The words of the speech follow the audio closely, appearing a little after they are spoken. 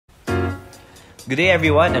Good day,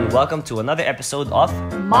 everyone, and welcome to another episode of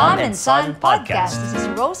Mom and Son Podcast. This is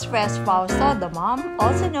Rose Fresh Fausto, the mom,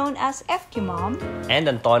 also known as FQ Mom. And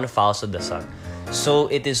Anton Fausto, the son. So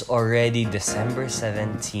it is already December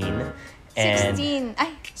 17. And 16.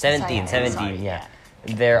 Ay, 17, sorry, 17, sorry. yeah.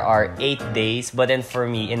 There are 8 days, but then for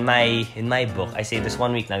me, in my book, I say this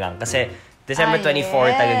 1 week na lang. Kasi December 24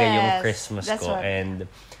 talaga yung Christmas That's ko. what... And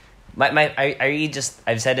I really just,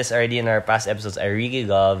 I've said this already in our past episodes, I really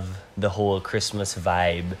love the whole Christmas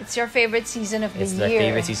vibe. It's your favorite season of the It's year. the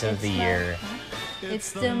favorite season of the year.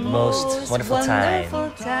 It's the Most wonderful time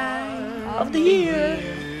of the year.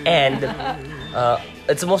 And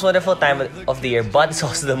it's the most wonderful time of the year, but it's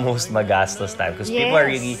also the most magastos time because people are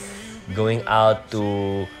really going out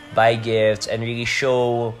to buy gifts and really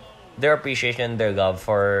show their appreciation, their love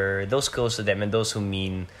for those close to them and those who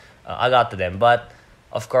mean a lot to them. But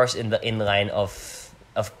of course, in the inline of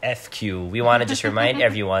FQ, we want to just remind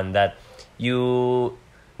everyone that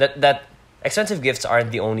that expensive gifts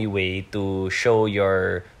aren't the only way to show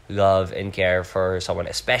your love and care for someone,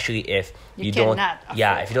 especially if you don't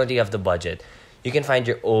if you don't really have the budget. You can find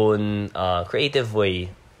your own creative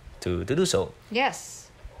way to do so.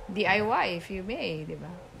 Yes. DIY if you may, di ba?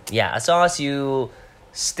 Yeah, as long as you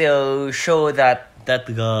still show that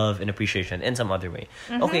love and appreciation in some other way.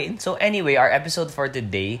 Mm-hmm. Okay, so anyway, our episode for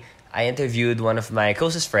today, I interviewed one of my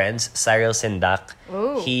closest friends, Cyril Sindac.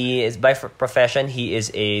 Ooh. He is, by profession, he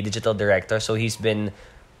is a digital director. So he's been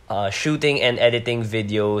shooting and editing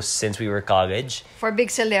videos since we were college. For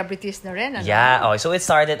big celebrities na rin, ano? Yeah, okay. So it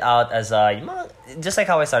started out as just like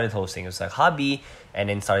how I started hosting. It was like hobby, and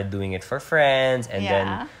then started doing it for friends, and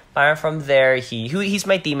then from there, he's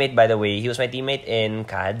my teammate, by the way. He was my teammate in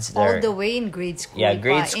CADS. All the way in grade school. Yeah,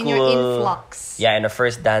 grade school. In your influx. Yeah, in the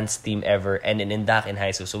first dance team ever, and in Indac in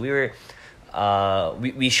high school. So we were,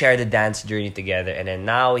 we shared the dance journey together, and then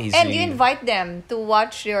now he's. And you invite them to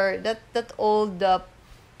watch your that old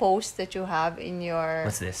post that you have in your.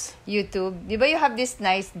 What's this? YouTube. Di ba you have this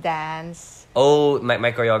nice dance? Oh,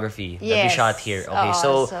 my choreography that we Yes. shot here. Okay,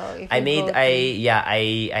 so I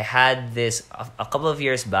I had this a couple of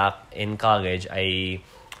years back in college. I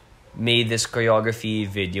made this choreography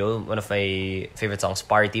video, one of my favorite songs,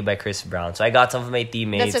 "Party" by Chris Brown. So I got some of my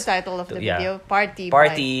teammates. That's the title of the video. Party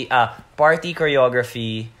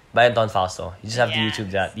choreography by Anton Fausto. You just have to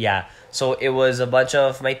YouTube that. Yeah. So it was a bunch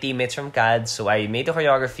of my teammates from CAD. So I made the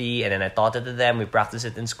choreography and then I taught it to them. We practiced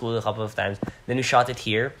it in school a couple of times. Then we shot it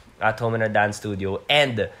here at home in our dance studio.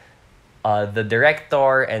 And the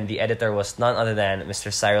director and the editor was none other than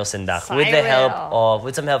Mr. Cyril Sindac. With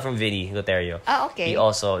some help from Vinny Loterio. Okay. They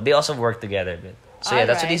also worked together a bit. So yeah,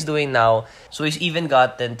 that's what he's doing now. So he's even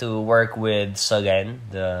gotten to work with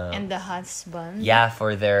Solen, and the husband. Yeah,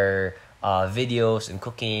 for their videos and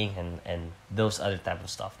cooking and those other type of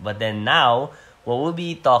stuff. But then now, what we'll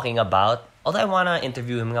be talking about, although I want to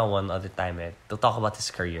interview him one other time to talk about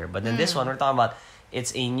his career. But then this one, we're talking about,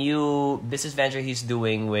 it's a new business venture he's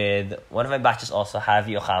doing with one of my batches also,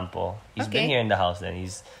 Javi Ocampo. He's been here in the house then. He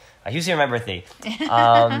was here on my birthday.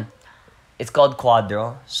 It's called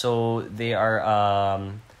Cuadro. So they are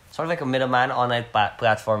sort of like a middleman online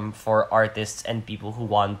platform for artists and people who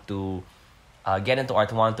want to get into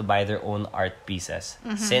art, who want to buy their own art pieces.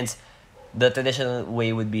 Mm-hmm. Since the traditional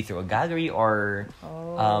way would be through a gallery or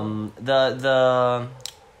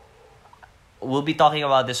we'll be talking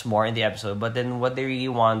about this more in the episode, but then what they really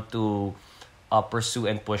want to pursue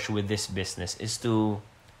and push with this business is to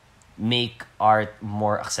make art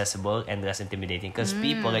more accessible and less intimidating. Because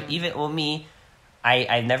people, like even me,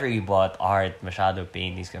 I never really bought art, masyado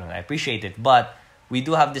paintings, I appreciate it, but we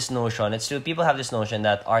do have this notion, people have this notion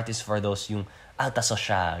that art is for those yung alta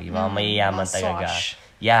social, yung mga mayayaman talaga.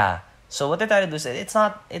 Yeah. So what they're trying to do is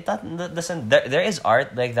there is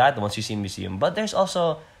art like that once you see in museum, but there's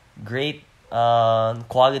also great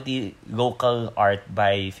quality local art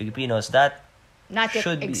by Filipinos that not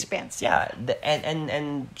yet expensive.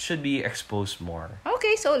 And should be exposed more.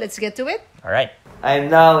 Okay, so let's get to it. All right. I'm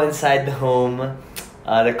now inside the home,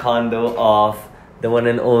 the condo of the one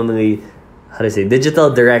and only, digital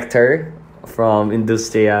director from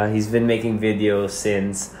Industria. He's been making videos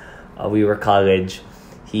since we were college.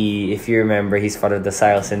 If you remember, he's part of the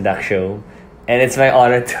Cyril Sindac show. And it's my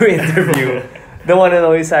honor to interview the one and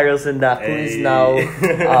only Cyril Sindac, who is now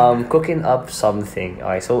cooking up something.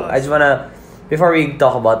 Okay, so I just wanna, before we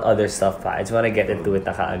talk about other stuff, I just wanna get into it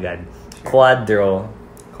na kaagad. Cuadro.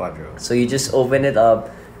 So you just opened it up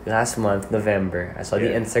last month, November. I saw the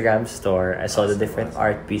Instagram store. I saw the different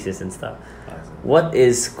art pieces and stuff. What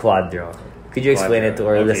is Cuadro? Could you explain it to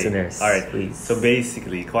our listeners? All right. Please. So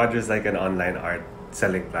basically, Cuadro is like an online art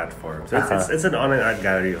selling platform. So it's an online art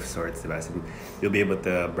gallery of sorts, diba? And you'll be able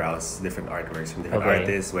to browse different artworks from different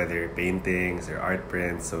artists, whether paintings or art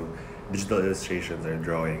prints, so digital illustrations or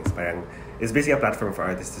drawings. Parang it's basically a platform for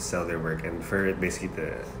artists to sell their work and for it basically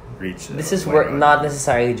to reach. This is work, not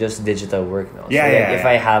necessarily just digital work, no. Yeah, so yeah. If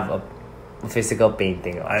I have a physical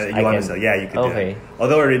painting, you want to sell? Yeah, you could. Okay. Yeah.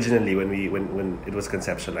 Although originally, when it was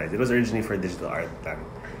conceptualized, it was originally for digital art plan.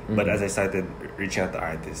 But as I started reaching out to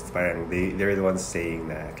artists, parang they're the ones saying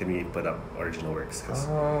that can we put up original works?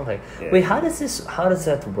 Okay. Yeah. Wait, how does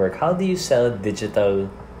that work? How do you sell digital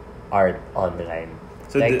art online?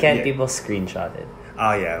 So can't people screenshot it?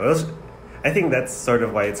 Oh yeah. Well, I think that's sort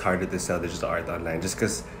of why it's harder to sell digital art online. Just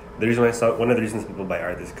because the reason one of the reasons people buy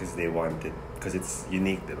art is because they want it, because it's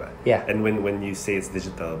unique, diba? Yeah. And when you say it's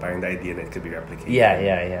digital, parang the idea that it could be replicated.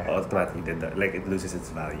 Yeah. Automatically did that. Like it loses its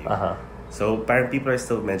value. So parang people are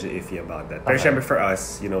still medyo iffy about that. But remember for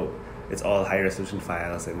us, it's all high resolution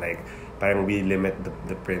files and like parang we limit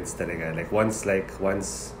the prints talaga. Like once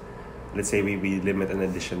let's say we limit an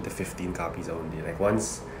edition to 15 copies only. Like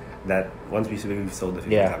once we've sold the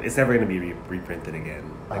 15 copies, it's never gonna be reprinted again.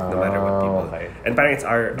 Like no matter what people. Okay. And parang it's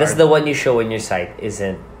That's the one you show on your site,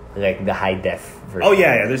 isn't like the high def version. Oh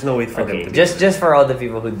yeah. There's no way for them to just for all the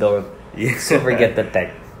people who don't super get the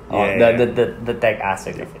tech. The tech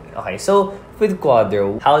aspect of it. Okay, so with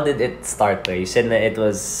Cuadro, how did it start? You said that it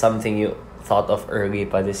was something you thought of early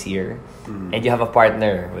pa this year, and you have a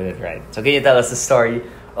partner with it, right? So can you tell us the story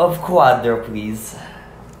of Cuadro, please?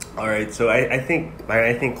 Alright, so I think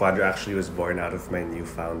Cuadro actually was born out of my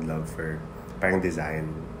newfound love for parang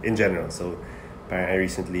design in general. So parang I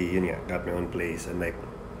recently got my own place, and like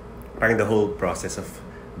parang the whole process of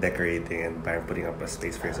decorating and parang putting up a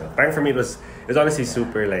space for yourself. Parang for me it was honestly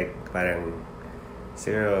super like parang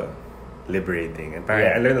siguro liberating, and parang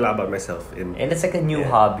I learned a lot about myself and it's like a new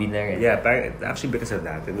hobby na rin. Yeah, parang actually because of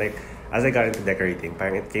that, and like as I got into decorating,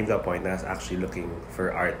 parang it came to a point that I was actually looking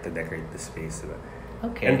for art to decorate the space. Diba?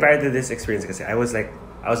 Okay. And prior to this experience kasi I was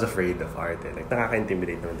afraid of art. Like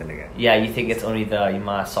nakaka-intimidate naman talaga. Yeah, you think it's only yung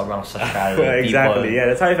mga sobrang social exactly, people. Yeah,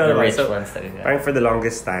 that's how I felt the about rich it. So, ones talaga. parang for the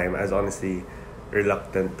longest time, I was honestly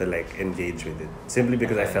reluctant to like engage with it, simply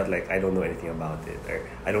because I felt like I don't know anything about it, or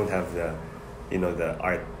I don't have the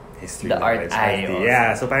art history, the art eye.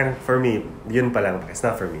 Yeah, so parang for me, yun pa lang, it's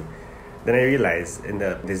not for me. Then I realized in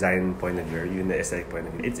the design point of view, or even the aesthetic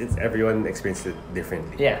point of view, it's everyone experienced it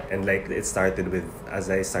differently. Yeah. And like it started with,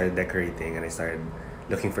 as I started decorating and I started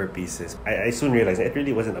looking for pieces, I soon realized that it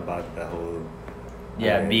really wasn't about the whole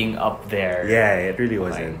being up there. Yeah, it really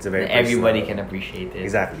wasn't. Like, it's a very everybody personal, can appreciate it.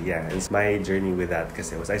 Exactly, yeah. And my journey with that,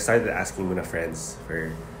 because I started asking muna friends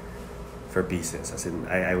for pieces. As in,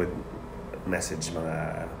 I would message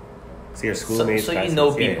mga schoolmates. So you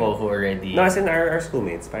know people who already... No, as in our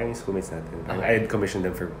schoolmates. Parang schoolmates natin. Okay. I had commissioned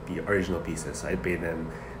them for original pieces. So I'd pay them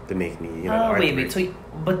to make me, wait. So,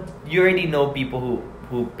 but you already know people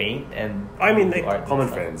who paint and... I mean, like, art common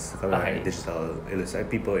friends. Okay. Digital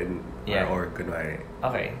people in our org, kunwari.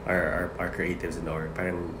 Okay. Our creatives in the org.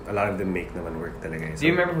 Parang a lot of them make naman work talaga. So, do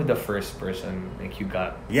you remember who the first person like you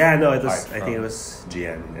got? Yeah, no, it was... I think it was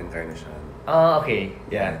Gian and Carnation. Oh, okay.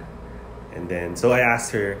 Yeah. And then, so I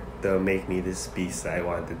asked her to make me this piece that I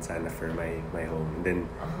wanted sana for my home. And then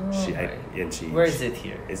she... Where is it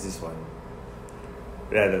here? It's this one.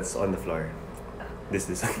 Yeah, that's on the floor. This.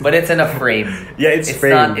 But it's in a frame. Yeah, it's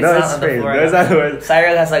framed. It's framed.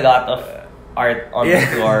 Cyril has a lot of art on the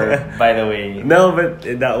floor, by the way. No, but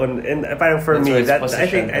that one, and parang for that's me, that I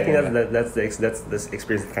think that's the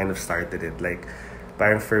experience that kind of started it. Like,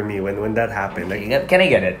 parang for me, when that happened, okay, like, can I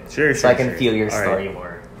get it? Sure. So I can feel your All story right.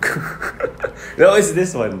 more. No, it's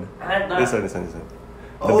this one. This one.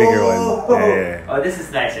 The bigger one. Yeah. Oh, this is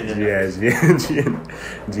nice.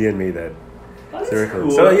 Gian made that. Oh, Super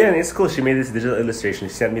cool. So yeah, it's cool. She made this digital illustration.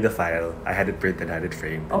 She sent me the file. I had it printed, I had it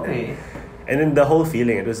framed. Okay. And then the whole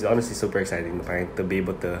feeling, it was honestly super exciting. Parang to be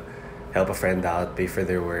able to help a friend out, pay for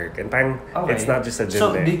their work, and parang it's not just a gym.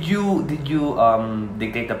 So did you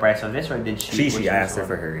dictate the price of this, or did she? She asked her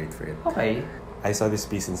for her rate for it. Okay. I saw this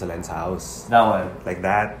piece in Salen's house. That one. Like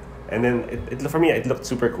that. And then it for me it looked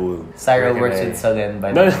super cool. Cyril works with Salen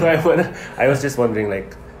by No, I was just wondering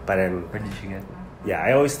like parang where did she get? Yeah,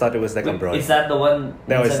 I always thought it was like abroad. Is that the one?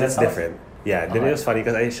 No, it's different. Yeah, then it was funny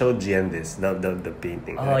because I showed Gian this, the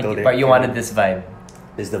painting. Oh, but you wanted this vibe.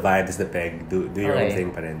 This is the vibe, this is the peg. Do your own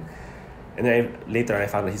thing pa rin. And then later I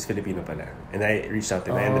found that he's Filipino pala. And I reached out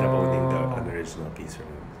to him. I ended up owning an original piece from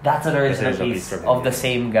him. That's an original piece of the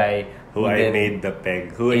same guy who I made the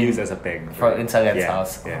peg, who I used as a peg in Salen's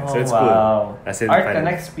house. Yeah, oh, so it's wow. Cool. Art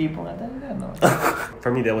connects people.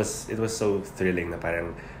 For me, it was so thrilling na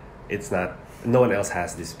parang it's not, no one else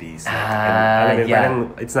has this piece. Like,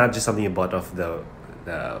 parang it's not just something you bought off the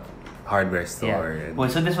hardware store. Yeah. And, Well,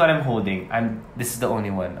 so this is what I'm holding. This is the only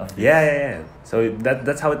one of this. Yeah. So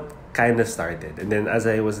that's how it kind of started. And then as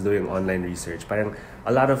I was doing online research, parang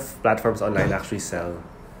a lot of platforms online actually sell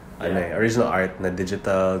original art na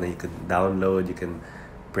digital, na you could download, you can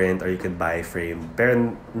print, or you could buy frame.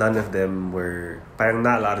 Pero none of them were, parang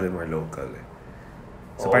not a lot of them were local.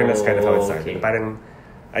 So parang that's kind of how it started. Okay. Parang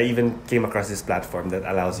I even came across this platform that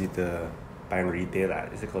allows you to parang retail.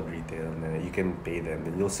 Is it called retail? Na you can pay them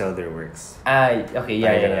and you'll sell their works. Okay,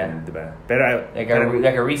 yeah. Diba? Pero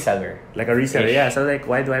Like a reseller. Like a reseller, Ish. yeah. So like,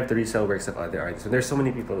 why do I have to resell works of other artists? When there's so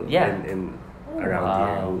many people in around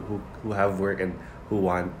here who have work and who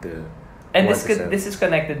want to. And this is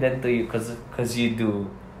connected then to you because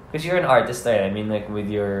you're an artist, right? I mean, like with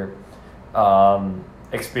your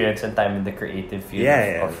experience and time in the creative field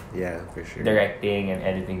of for sure. directing and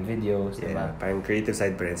editing videos, diba? Parang creative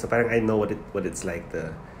side pa rin. So parang I know what it's like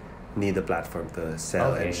to need a platform to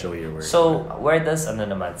sell and show your work. So where does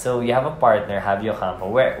naman? So you have a partner, Javi Ocampo.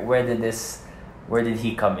 Where did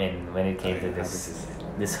he come in when it came to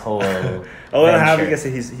this whole Javi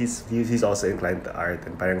kasi he's also inclined to art,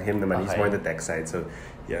 and parang him naman, he's more on the tech side, so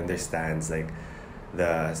he understands like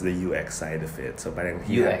the UX side of it. So parang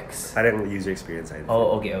parang user experience side.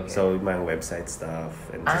 Okay. So mga website stuff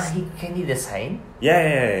and just, can he design?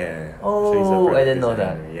 Yeah. Oh, so I didn't know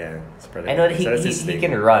that. Yeah. I know that he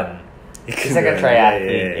can run. He's like a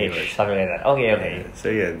triathlete-ish, something like that.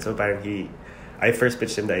 Okay. So parang I first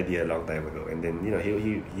pitched him the idea a long time ago, and then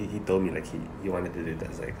he told me like he wanted to do it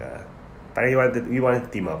as like parang we wanted to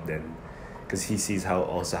team up then, because he sees how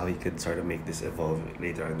he could sort of make this evolve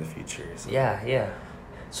later on in the future. So. Yeah.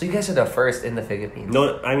 So you guys are the first in the Philippines.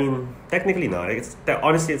 No, I mean technically not. Like,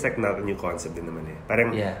 honestly, it's like not a new concept din naman eh.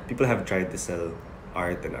 Parang people have tried to sell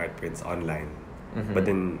art and art prints online, but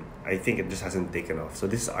then I think it just hasn't taken off. So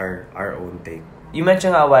this is our own take. You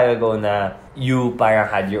mentioned a while ago na you parang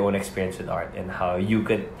had your own experience with art and how you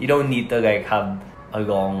don't need to like have a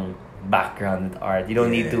long background with art. You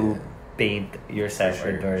don't need to paint yourself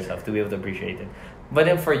or draw yourself to be able to appreciate it. But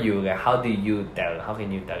then for you, like, how can you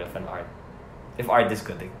tell if art is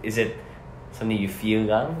good? Like, is it something you feel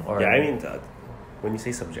lang? Or I mean, when you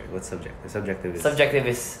say subject, what's subjective? Subjective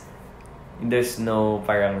is there's no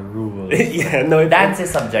parang rule. Dance is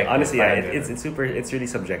subjective. Honestly, it's really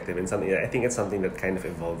subjective, and something I think it's something that kind of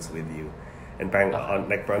evolves with you, and parang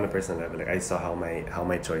on a personal level, like I saw how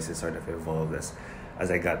my choices sort of evolved as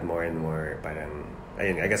I got more and more parang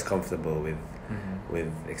I guess comfortable with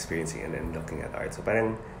experiencing and looking at art. So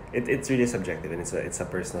parang it's really subjective, and it's a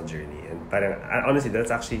personal journey, and parang honestly that's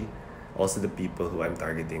actually also the people who I'm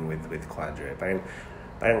targeting with Cuadro. Parang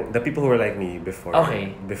the people who were like me before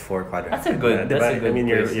Cuadro. That's a good. I mean,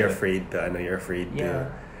 you're afraid to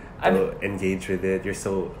engage with it. You're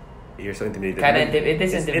so intimidated. It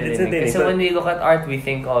is intimidating. So when we look at art, we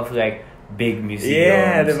think of like big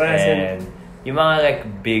museums and yung mga like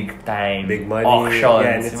big money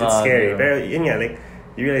auctions. And it's scary. But like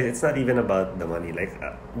you realize it's not even about the money. Like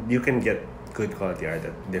you can get good quality art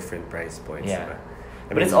at different price points. Yeah,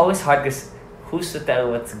 but it's always hard because who's to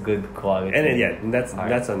tell what's good quality? And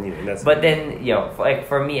that's on you. But then, like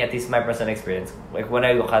for me, at least my personal experience, like when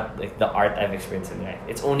I look at like the art I've experienced in life,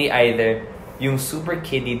 it's only either yung super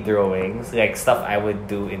kiddie drawings, like stuff I would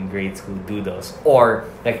do in grade school, doodles, or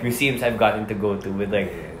like museums I've gotten to go to with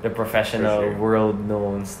like the professional,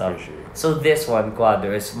 world-known stuff. So this one,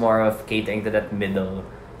 Cuadro, is more of catering to that middle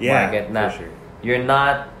market. You're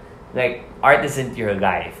not like art isn't your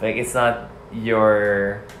life. Like it's not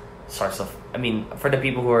your source of. I mean, for the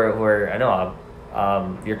people who are I know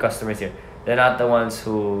your customers here, they're not the ones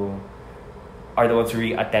who are the ones who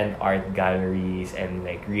really attend art galleries and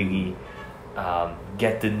like really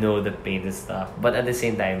get to know the paint and stuff. But at the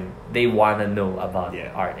same time, they wanna know about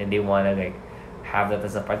art and they wanna like have that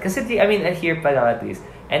as a part. Because I mean, here pa lang at least,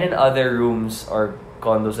 and in other rooms or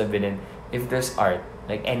condos I've been in, if there's art,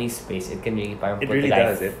 like any space, it can really It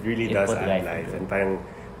really does add life. And parang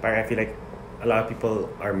I feel like a lot of people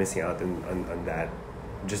are missing out on that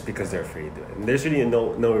just because they're afraid. And there's really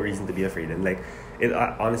no reason to be afraid. And like it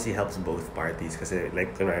honestly helps both parties, because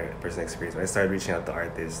like in my personal experience, when I started reaching out to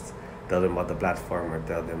artists, tell them about the platform or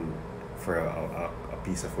tell them for a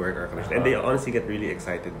piece of work or a commission, and they honestly get really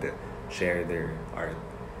excited to share their art.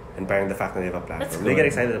 And parang the fact that they have a platform, they get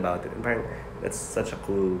excited about it. And parang that's such a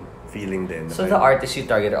cool feeling then. So the artists you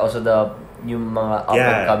target are also yung mga up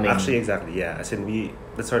and coming. Actually, exactly. Yeah, as in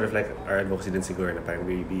that's sort of like our advocacy din siguro na parang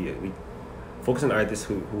we focus on artists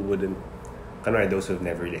who wouldn't, those who have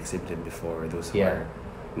never really exhibited before, or those who are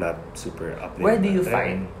not super up there. Where do you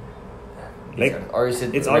find Like, or is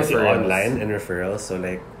it it's honestly referrals? online and referrals. So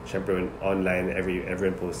like, syempre, when online,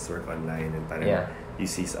 everyone posts work online, and parang you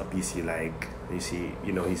see a piece you like, you see,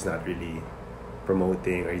 he's not really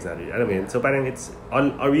promoting, or he's not really, I don't mean. So parang it's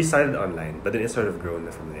on, or we started online, but then it's sort of grown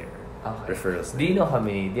from there. Okay. Referrals. Do you know how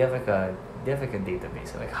many? Do you have like a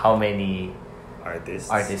database? Like how many artists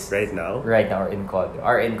right now are in Cuadro,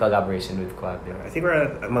 are in collaboration with Cuadro? I think we're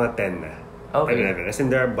at mga 10 na. Okay. 11. As in,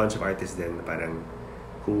 there are a bunch of artists then parang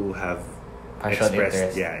who have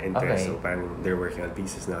expressed interest. Okay. So parang they're working on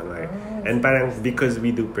pieces now, right? And parang because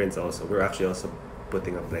we do prints also, we're actually also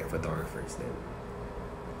putting up like photographers then.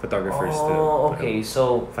 Photographers to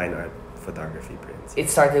so fine art photography prints. It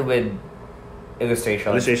started with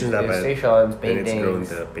illustrations, paintings. And it's grown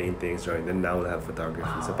to paintings, drawing. Then now we'll have photography.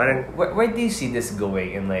 So parang where do you see this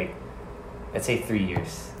going in, like, let's say 3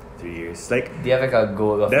 years? 3 years. Like, do you have like a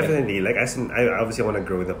goal of definitely like as in, I obviously want to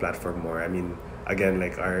grow the platform more. I mean, again,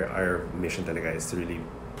 like our mission talaga is to really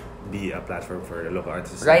be a platform for the local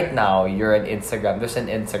artists. Right now, you're on Instagram. There's an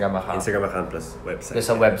Instagram account. Instagram account plus website. There's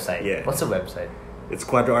a website. Yeah. What's the website? It's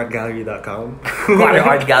quadroartgallery.com. Cuadro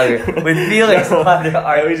Art Gallery. With Felix, Cuadro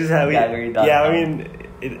Art Gallery.com. Yeah, I mean,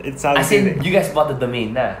 it sounds... As in, you guys bought the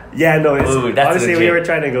domain na? Yeah, no, it's... That's honestly, legit. we were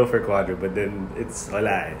trying to go for Cuadro, but then it's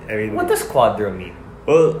wala. I mean... What does Cuadro mean?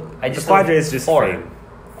 Well, Cuadro is just frame.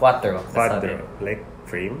 Cuatro. Cuadro. Like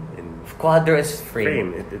frame? Cuadro is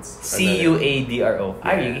frame. It's Cuadro.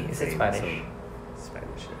 Yeah, Is it Spanish? So,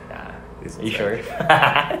 Spanish. Yeah. It's Are you Spanish.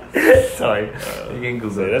 sure? Sorry. You can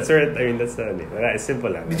Google So it. that's where, I mean, that's the name. It's simple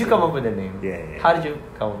lang. Did you come up with the name? Yeah. How did you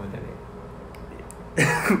come up with the name?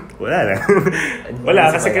 Wala lang.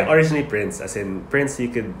 Wala, kasi originally prints. As in, prints you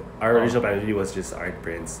could... Our original plan really was just art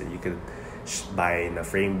prints that you could buy na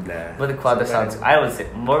framed na. But the Cuadro sounds... I would say,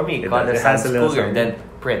 more me, Cuadro sounds cooler than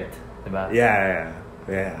print. Diba? Yeah,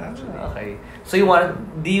 actually. Okay. So you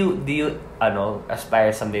want... Do you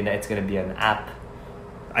aspire someday that it's gonna be an app?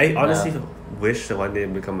 I honestly wish that one day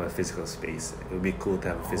it become a physical space. It would be cool to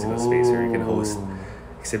have a physical space where you can host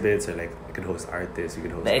exhibits, or like you can host artists, you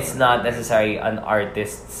can host... It's not necessarily an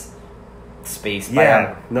artist's space.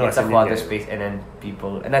 Yeah, no, it's a Cuadro space, and then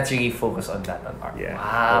people... And that's really focused on that, on art. Yeah.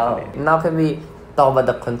 Wow. Definitely. Now can we talk about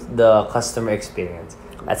the customer experience?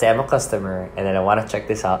 Let's say I'm a customer, and then I want to check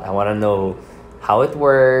this out. I want to know how it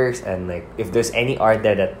works, and like if there's any art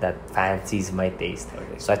there that fancies my taste.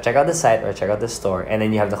 Okay. So I check out the site or check out the store, and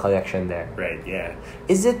then you have the collection there. Right, yeah.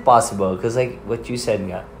 Is it possible? Because like what you said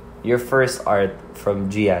nga, your first art from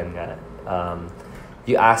Gian nga,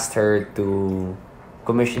 you asked her to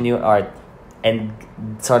commission you art and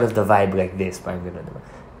sort of the vibe like this. Parang ganun, diba?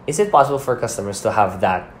 Is it possible for customers to have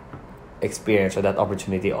that experience or that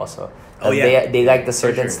opportunity also? They like the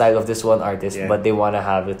certain style of this one artist, but they want to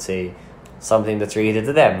have, let's say, something that's related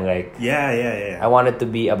to them. Like, I want it to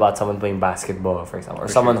be about someone playing basketball, for example, or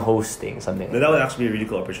someone hosting something. No, that would actually be a really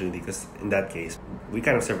cool opportunity, because in that case, we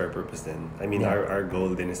kind of serve our purpose then. I mean, our goal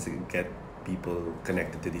then is to get people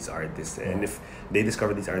connected to these artists. And if they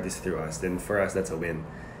discover these artists through us, then for us, that's a win.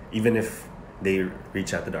 Even if they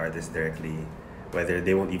reach out to the artist directly, whether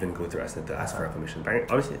they won't even go through us to ask for a commission.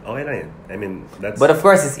 Honestly, okay na yun. I mean, that's... But of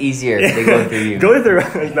course, it's easier if they go through you. Go through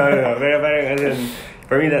us. No. Pero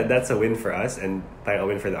for me, that's a win for us, and a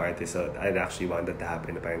win for the artist. So I'd actually want that to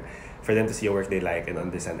happen. For them to see a work they like and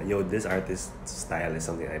understand, this artist's style is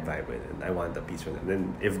something I vibe with, and I want a piece from them.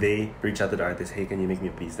 Then if they reach out to the artist, hey, can you make me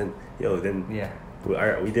a piece? Then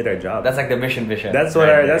we did our job. That's like the mission vision. That's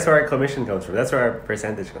where our commission comes from. That's where our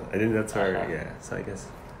percentage comes. I think that's where So I guess.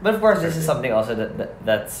 But of course, this is something also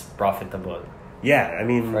that's profitable. Yeah, I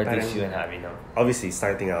mean, for at least you and Javi, no? Obviously,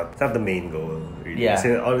 starting out, it's not the main goal, really. Yeah.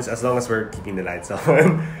 As long as we're keeping the lights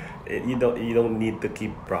on, you don't need to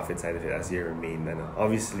keep profit side of it as your main.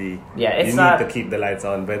 Obviously, you need to keep the lights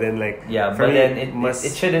on, but then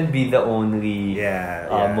it shouldn't be the only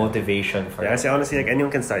motivation for. Yeah, honestly, like anyone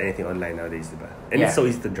can start anything online nowadays, diba? And it's so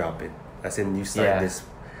easy to drop it. As in, you start this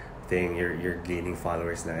thing, you're gaining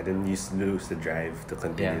followers now, then you lose the drive to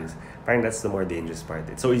continue. That's the more dangerous part.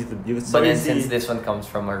 It's so easy to use. But then since this one comes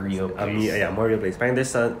from a real place, more real place.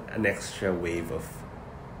 There's an extra wave of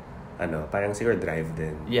parang siguro drive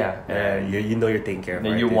din. You know you're taking care of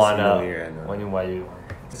artists. You wanna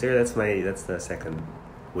So that's the second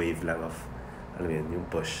wave lang of yung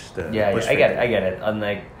push. I get it.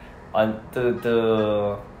 Unlike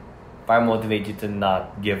to motivate you to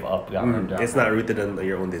not give up. It's not rooted on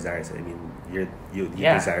your own desires. I mean, you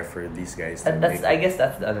desire for these guys. I guess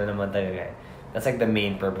that's that's like the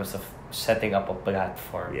main purpose of setting up a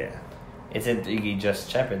platform. Yeah. Isn't really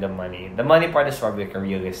just the money. The money part is probably like a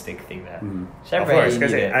realistic thing. Of course,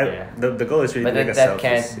 because the goal is really but to make that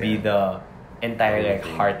can't be the entire like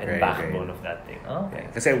Everything. heart and Right, backbone right. of that thing. Oh, okay.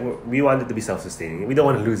 Kasi we want it to be self-sustaining. We don't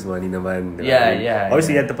want to lose money naman. Diba? Yeah.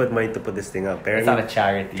 Obviously, you have to put money to put this thing up. Pero It's not a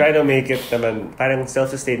charity. try to make it naman parang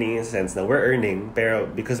self-sustaining in a sense na we're earning, pero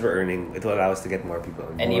because we're earning, it will allow us to get more people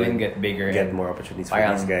on board. And even get bigger. Get and more opportunities for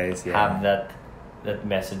parang these guys. Yeah. have that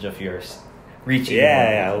message of yours reaching.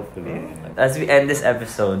 Yeah, hopefully. As we end this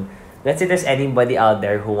episode, let's say there's anybody out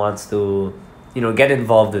there who wants to, get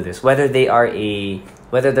involved with this. Whether they're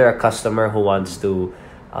a customer who wants to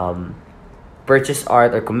purchase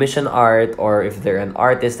art or commission art, or if they're an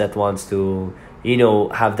artist that wants to,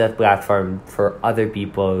 have that platform for other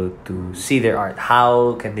people to see their art,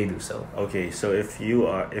 how can they do so? Okay, so if you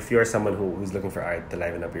are someone who's looking for art to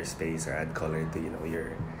liven up your space or add color to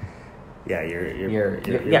your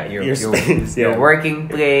space, your working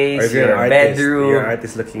place, or if you're your an artist, bedroom, your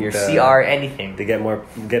artist looking your to, CR, anything to get more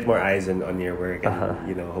eyes on your work,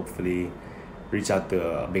 and hopefully reach out to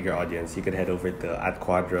a bigger audience. You can head over to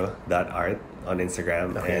 @cuadro.art on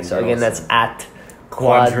Instagram. Okay, and so again, that's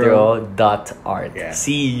Cuadro. @cuadro.art. Yeah.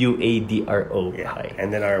 CUADRO. Yeah. Okay.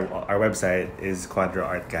 And then our website is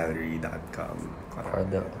cuadroartgallery.com.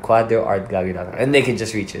 Cuadroartgallery.com. And they can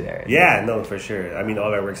just reach you there. Yeah, no, for sure. I mean,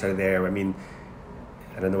 all our works are there. I mean,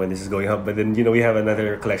 I don't know when this is going up, but then we have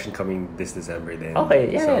another collection coming this December. Then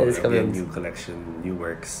Okay, yeah, so this it'll be a coming. new collection, new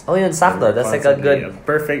works. Oh, yun, sakto. That's like a good.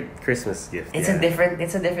 perfect Christmas gift. It's yeah. a different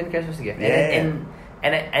Christmas gift. Yeah.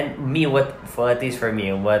 And me, at least for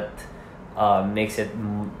me, what makes it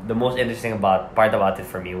the most interesting part about it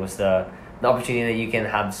for me was the opportunity that you can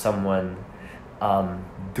have someone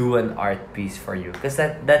do an art piece for you, because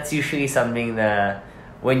that's usually something that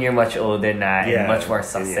when you're much older and much more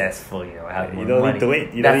successful, have more you don't money. need to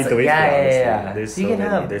wait. You don't need to wait for honestly.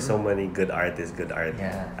 Yeah. There's so many good artists, good art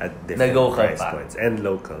at The different local price pa. points and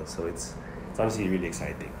local. So it's honestly really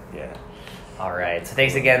exciting. Yeah. All right. So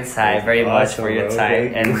thanks again, Sai, very much for your Awesome,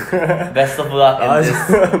 time, bro. and best of luck in this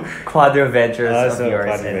Quadro ventures of yours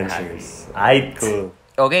Quadro and ventures. Happy. Cool.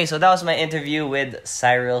 Okay, so that was my interview with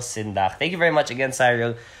Cyril Sindac. Thank you very much again,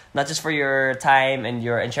 Cyril, not just for your time and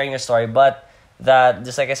sharing your story, but that,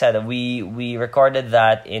 just like I said, we recorded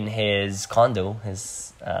that in his condo,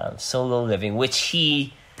 his solo living, which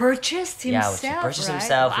he Purchased himself, right?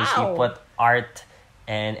 which he put art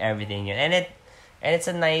and everything in. And it's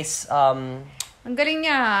a nice Ang galing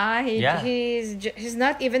niya, ha? He's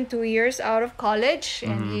not even 2 years out of college,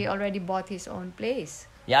 and he already bought his own place.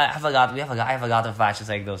 Yeah, I forgot of fashions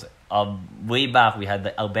like those. Way back we had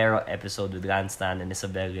the Albero episode with Lanstan and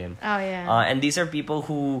Isabel Lim. Oh yeah. And these are people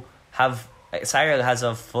who have. Cyril has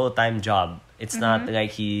a full-time job. It's not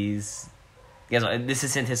like this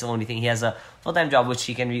isn't his only thing. He has a full-time job which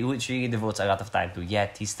he really devotes a lot of time to.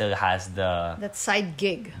 Yet he still has that side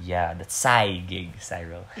gig. Yeah, that side gig,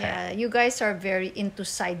 Cyril. Yeah, you guys are very into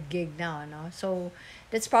side gig now, no? So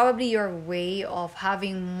that's probably your way of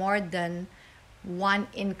having more than one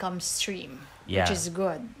income stream, which is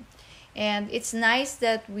good. And it's nice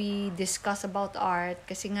that we discuss about art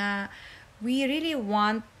kasi nga we really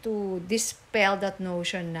want to dispel that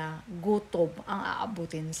notion na gutom ang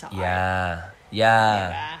aabutin sa art. Yeah.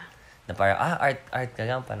 Diba? Na parang, art ka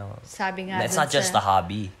lang, paano? Sabi nga It's not just a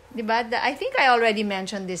hobby. Diba? I think I already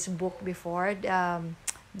mentioned this book before.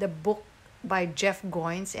 The book by Jeff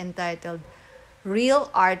Goins entitled Real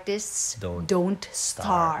Artists Don't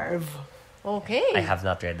Starve. Okay. I have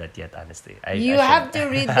not read that yet, honestly. You have to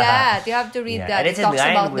read that. You have to read that. And It it's in talks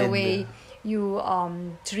line about the with way you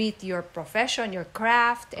treat your profession, your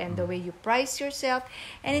craft, and the way you price yourself.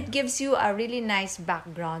 And it gives you a really nice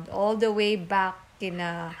background all the way back in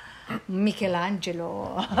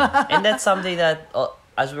Michelangelo. And that's something that,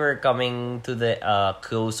 as we're coming to the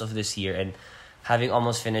close of this year and having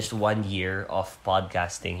almost finished 1 year of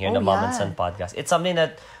podcasting here in the Mom and Son podcast, it's something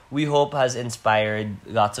that we hope has inspired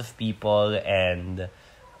lots of people and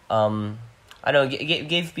I don't know,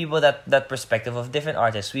 gave people that perspective of different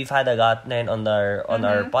artists. We've had a lot on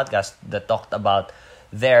our podcast that talked about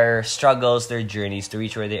their struggles, their journeys to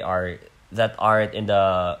reach where they are, that aren't in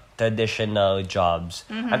the traditional jobs.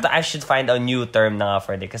 I should find a new term na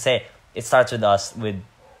for it kasi it starts with us with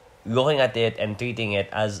looking at it and treating it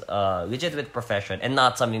as a legitimate profession and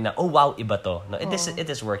not something that, oh wow, iba to. No, it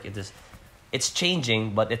is work. It's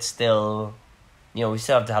changing, but it's still, we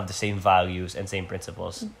still have to have the same values and same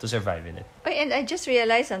principles to survive in it. And I just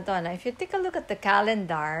realized, Anton, if you take a look at the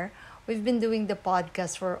calendar, we've been doing the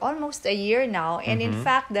podcast for almost a year now. And in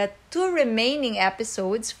fact, the 2 remaining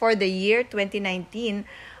episodes for the year 2019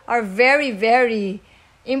 are very, very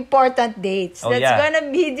important dates. That's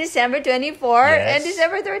gonna be December 24 and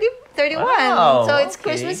December 31. Wow, so it's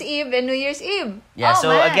Christmas Eve and New Year's Eve. Yeah,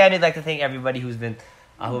 again, I'd like to thank everybody who's been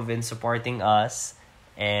who've been supporting us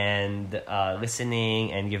and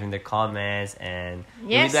listening and giving their comments, and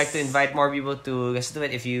we'd like to invite more people to listen to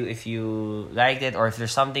it. If you liked it, or if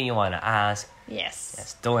there's something you want to ask,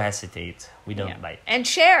 yes, don't hesitate. We don't bite. And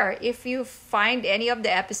share if you find any of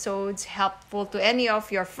the episodes helpful to any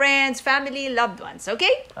of your friends, family, loved ones.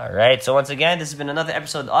 Okay. All right. So once again, this has been another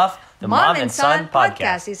episode of the Mom and Son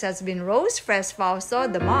podcast. This has been Rose Fres Fausto,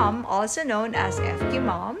 the mom, also known as FQ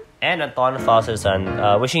Mom. And Anton Fausto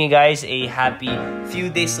Son. Wishing you guys a happy few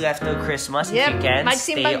days left till Christmas. If you can,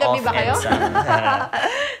 stay off EDSA.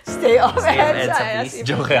 Stay off EDSA, please.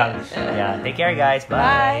 Joke lang. Yeah. Take care, guys.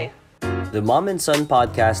 Bye. The Mom and Son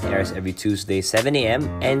podcast airs every Tuesday, 7 a.m.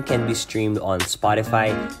 and can be streamed on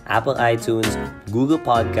Spotify, Apple iTunes, Google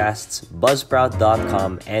Podcasts,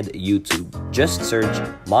 Buzzsprout.com, and YouTube. Just search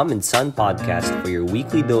Mom and Son podcast for your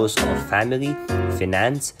weekly dose of family,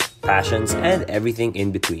 finance, passions, and everything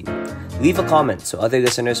in between. Leave a comment so other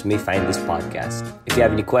listeners may find this podcast. If you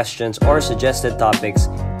have any questions or suggested topics,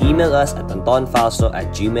 email us at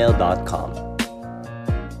antonfausto@gmail.com.